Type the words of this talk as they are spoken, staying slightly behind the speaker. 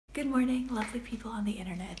Good morning, lovely people on the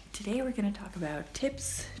internet. Today we're going to talk about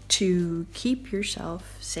tips to keep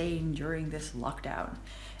yourself sane during this lockdown.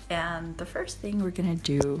 And the first thing we're going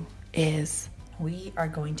to do is we are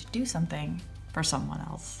going to do something for someone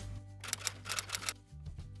else.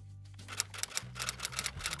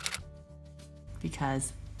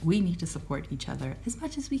 Because we need to support each other as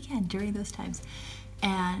much as we can during those times.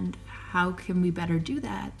 And how can we better do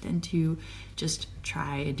that than to just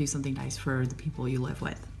try and do something nice for the people you live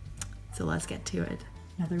with? So let's get to it.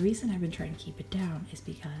 Now, the reason I've been trying to keep it down is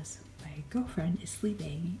because my girlfriend is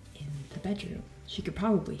sleeping in the bedroom. She could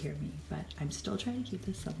probably hear me, but I'm still trying to keep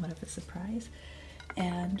this somewhat of a surprise.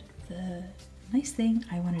 And the nice thing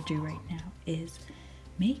I want to do right now is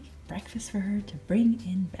make breakfast for her to bring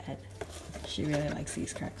in bed. She really likes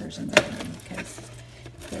these crackers in the morning because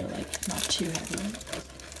they're like not too heavy.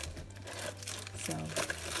 So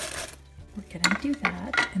we're gonna do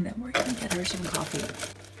that, and then we're gonna get her some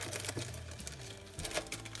coffee.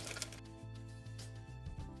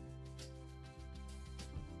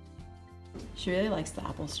 She really likes the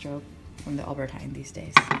apple stroke from the Albertine these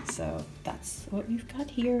days. So that's what we've got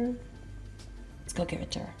here. Let's go give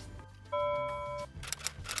it to her.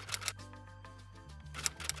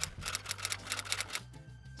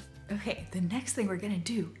 Okay, the next thing we're gonna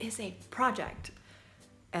do is a project.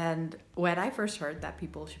 And when I first heard that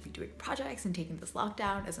people should be doing projects and taking this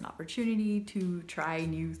lockdown as an opportunity to try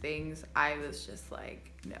new things, I was just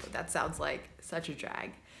like, no, that sounds like such a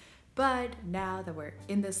drag. But now that we're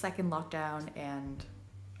in the second lockdown and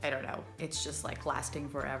I don't know, it's just like lasting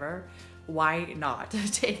forever, why not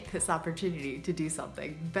take this opportunity to do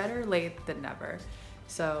something? Better late than never.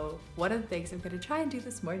 So one of the things I'm gonna try and do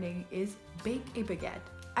this morning is bake a baguette.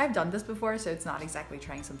 I've done this before, so it's not exactly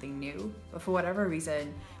trying something new, but for whatever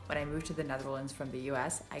reason, when I moved to the Netherlands from the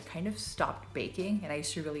US, I kind of stopped baking and I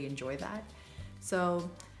used to really enjoy that. So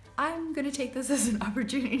I'm gonna take this as an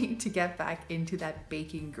opportunity to get back into that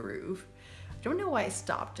baking groove. I don't know why I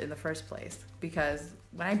stopped in the first place, because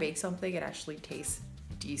when I bake something, it actually tastes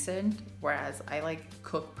decent, whereas I like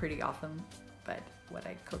cook pretty often, but what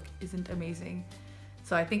I cook isn't amazing.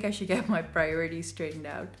 So I think I should get my priorities straightened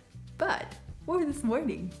out. But for this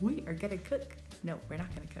morning, we are gonna cook. No, we're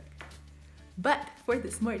not gonna cook. But for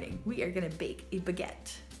this morning, we are gonna bake a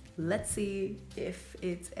baguette. Let's see if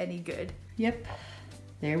it's any good. Yep,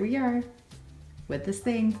 there we are with this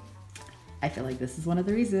thing. I feel like this is one of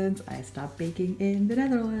the reasons I stopped baking in the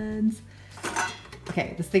Netherlands.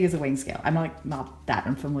 Okay, this thing is a weighing scale. I'm not that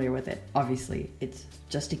unfamiliar with it. Obviously, it's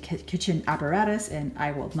just a kitchen apparatus and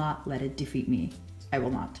I will not let it defeat me. I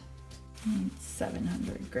will not.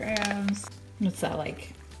 700 grams. What's that,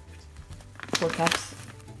 like 4 cups?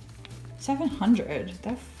 700,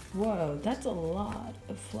 whoa, that's a lot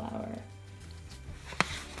of flour.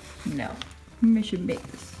 No, maybe I should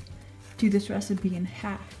do this recipe in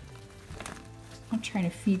half. I'm trying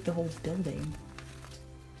to feed the whole building.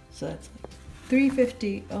 So that's like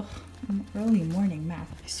 350, oh, early morning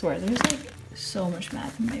math. I swear, there's like so much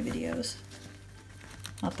math in my videos.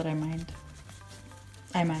 Not that I mind.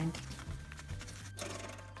 I mind.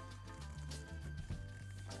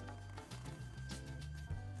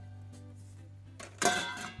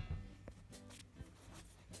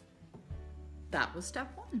 That was step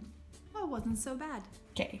one. That wasn't so bad.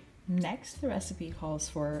 Okay, next the recipe calls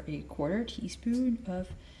for a 1/4 teaspoon of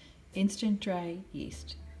instant dry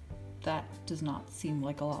yeast. That does not seem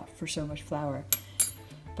like a lot for so much flour,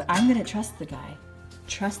 but I'm gonna trust the guy,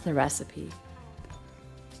 trust the recipe.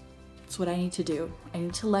 That's what I need to do. I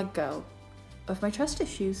need to let go of my trust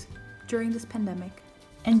issues during this pandemic.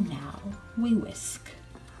 And now we whisk.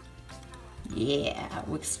 Yeah,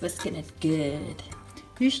 whisking it good.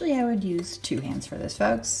 Usually I would use 2 hands for this,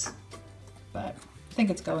 folks, but I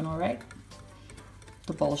think it's going all right.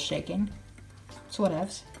 The bowl's shaking, so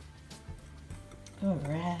whatevs. All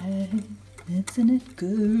right, mixing it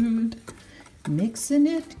good, mixing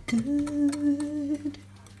it good.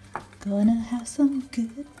 Gonna have some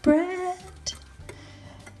good bread.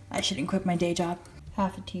 I shouldn't quit my day job.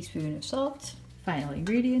 1/2 teaspoon of salt. Final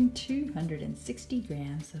ingredient, 260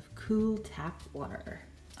 grams of cool tap water.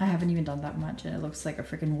 I haven't even done that much and it looks like a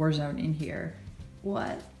freaking war zone in here.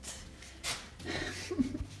 What?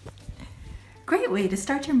 Great way to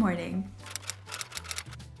start your morning.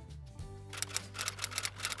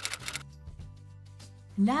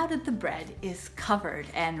 Now that the bread is covered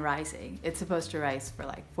and rising, it's supposed to rise for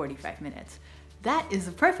like 45 minutes. That is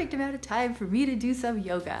the perfect amount of time for me to do some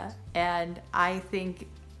yoga. And I think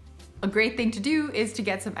a great thing to do is to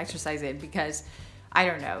get some exercise in, because I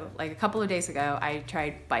don't know, like a couple of days ago, I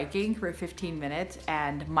tried biking for 15 minutes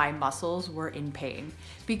and my muscles were in pain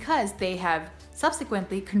because they have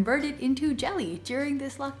subsequently converted into jelly during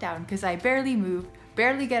this lockdown because I barely move,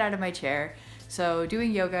 barely get out of my chair. So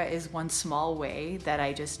doing yoga is one small way that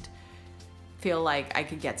I just feel like I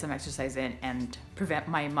could get some exercise in and prevent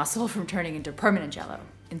my muscle from turning into permanent jello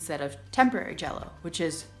instead of temporary jello, which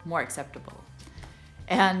is more acceptable.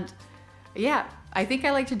 And yeah, I think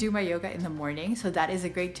I like to do my yoga in the morning, so that is a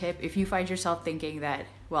great tip. If you find yourself thinking that,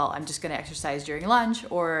 well, I'm just gonna exercise during lunch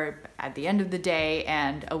or at the end of the day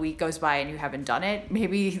and a week goes by and you haven't done it,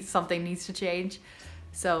 maybe something needs to change.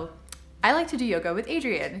 So I like to do yoga with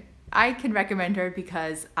Adrienne. I can recommend her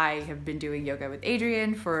because I have been doing yoga with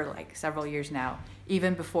Adrienne for like several years now,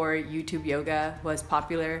 even before YouTube yoga was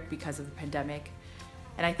popular because of the pandemic.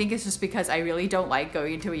 And I think it's just because I really don't like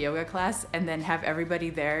going into a yoga class and then have everybody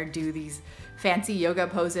there do these fancy yoga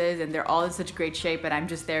poses and they're all in such great shape and I'm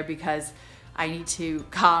just there because I need to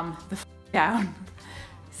calm the f down.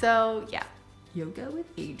 So yeah, yoga with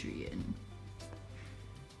Adrienne.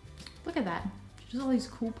 Look at that, just all these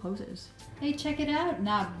cool poses. Hey, check it out,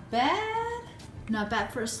 not bad. Not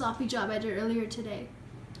bad for a sloppy job I did earlier today.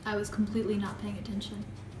 I was completely not paying attention.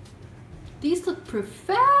 These look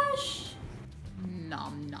profesh.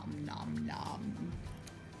 Nom nom nom nom.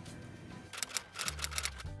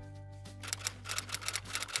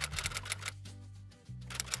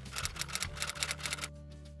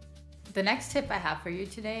 The next tip I have for you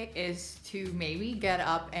today is to maybe get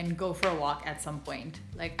up and go for a walk at some point.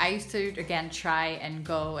 Like I used to, again, try and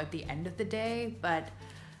go at the end of the day, but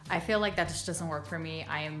I feel like that just doesn't work for me.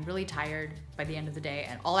 I am really tired by the end of the day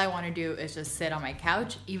and all I want to do is just sit on my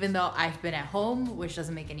couch, even though I've been at home, which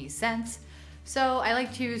doesn't make any sense. So I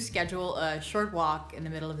like to schedule a short walk in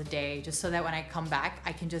the middle of the day just so that when I come back,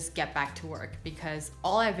 I can just get back to work because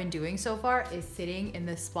all I've been doing so far is sitting in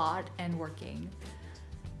this spot and working.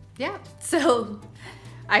 Yeah, so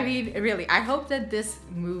I mean, really, I hope that this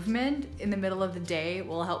movement in the middle of the day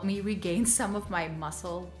will help me regain some of my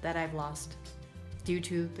muscle that I've lost due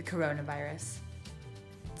to the coronavirus.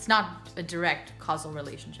 It's not a direct causal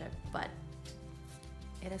relationship, but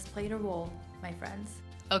it has played a role, my friends.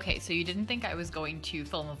 Okay, so you didn't think I was going to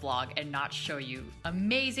film a vlog and not show you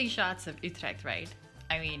amazing shots of Utrecht, right?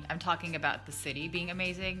 I mean, I'm talking about the city being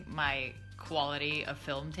amazing. My quality of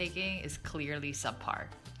film taking is clearly subpar.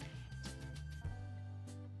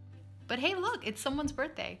 But hey, look, it's someone's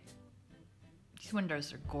birthday. These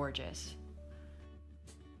windows are gorgeous.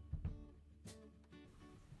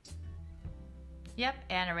 Yep,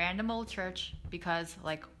 and a random old church because,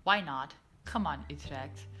 like, why not? Come on,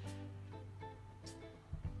 Utrecht.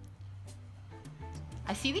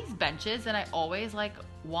 I see these benches and I always like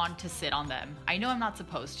want to sit on them. I know I'm not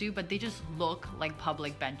supposed to, but they just look like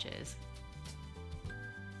public benches.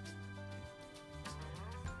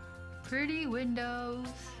 Pretty windows.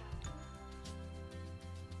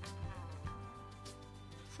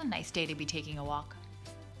 It's a nice day to be taking a walk.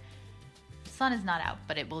 The sun is not out,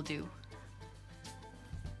 but it will do.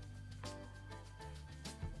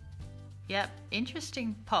 Yep,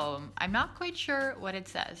 interesting poem. I'm not quite sure what it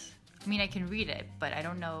says. I mean, I can read it, but I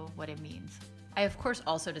don't know what it means. I, of course,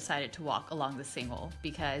 also decided to walk along the Singel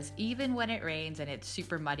because even when it rains and it's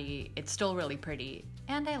super muddy, it's still really pretty,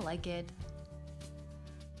 and I like it.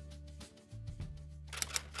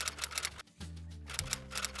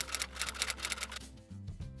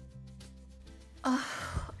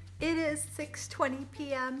 It is 6:20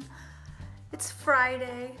 p.m. It's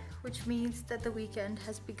Friday, which means that the weekend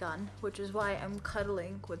has begun, which is why I'm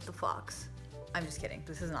cuddling with the fox. I'm just kidding,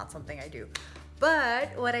 this is not something I do.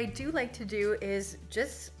 But what I do like to do is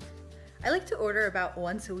I like to order about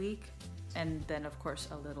once a week and then of course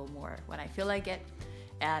a little more when I feel like it.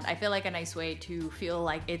 And I feel like a nice way to feel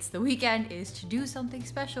like it's the weekend is to do something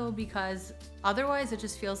special because otherwise it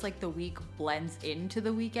just feels like the week blends into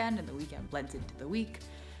the weekend and the weekend blends into the week.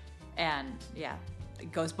 And yeah,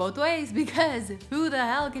 it goes both ways because who the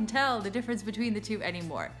hell can tell the difference between the two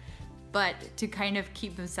anymore? But to kind of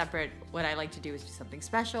keep them separate, what I like to do is do something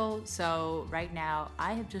special. So right now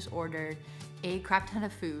I have just ordered a crap ton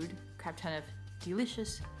of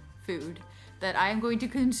delicious food that I am going to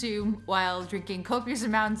consume while drinking copious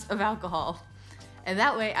amounts of alcohol. And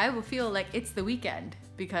that way I will feel like it's the weekend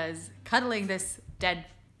because cuddling this dead,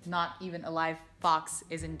 not even alive fox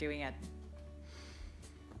isn't doing it.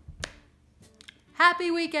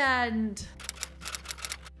 Happy weekend!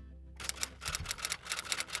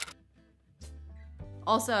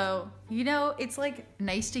 Also, you know, it's like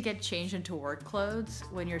nice to get changed into work clothes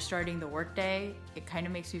when you're starting the workday. It kind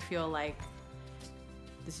of makes you feel like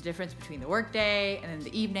there's a difference between the workday and then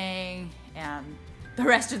the evening, and the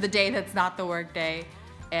rest of the day that's not the work day.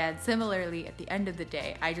 And similarly, at the end of the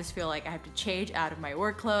day, I just feel like I have to change out of my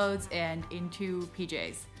work clothes and into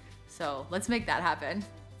PJs. So let's make that happen.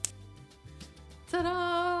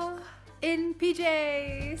 Ta-da! In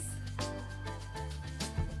PJs!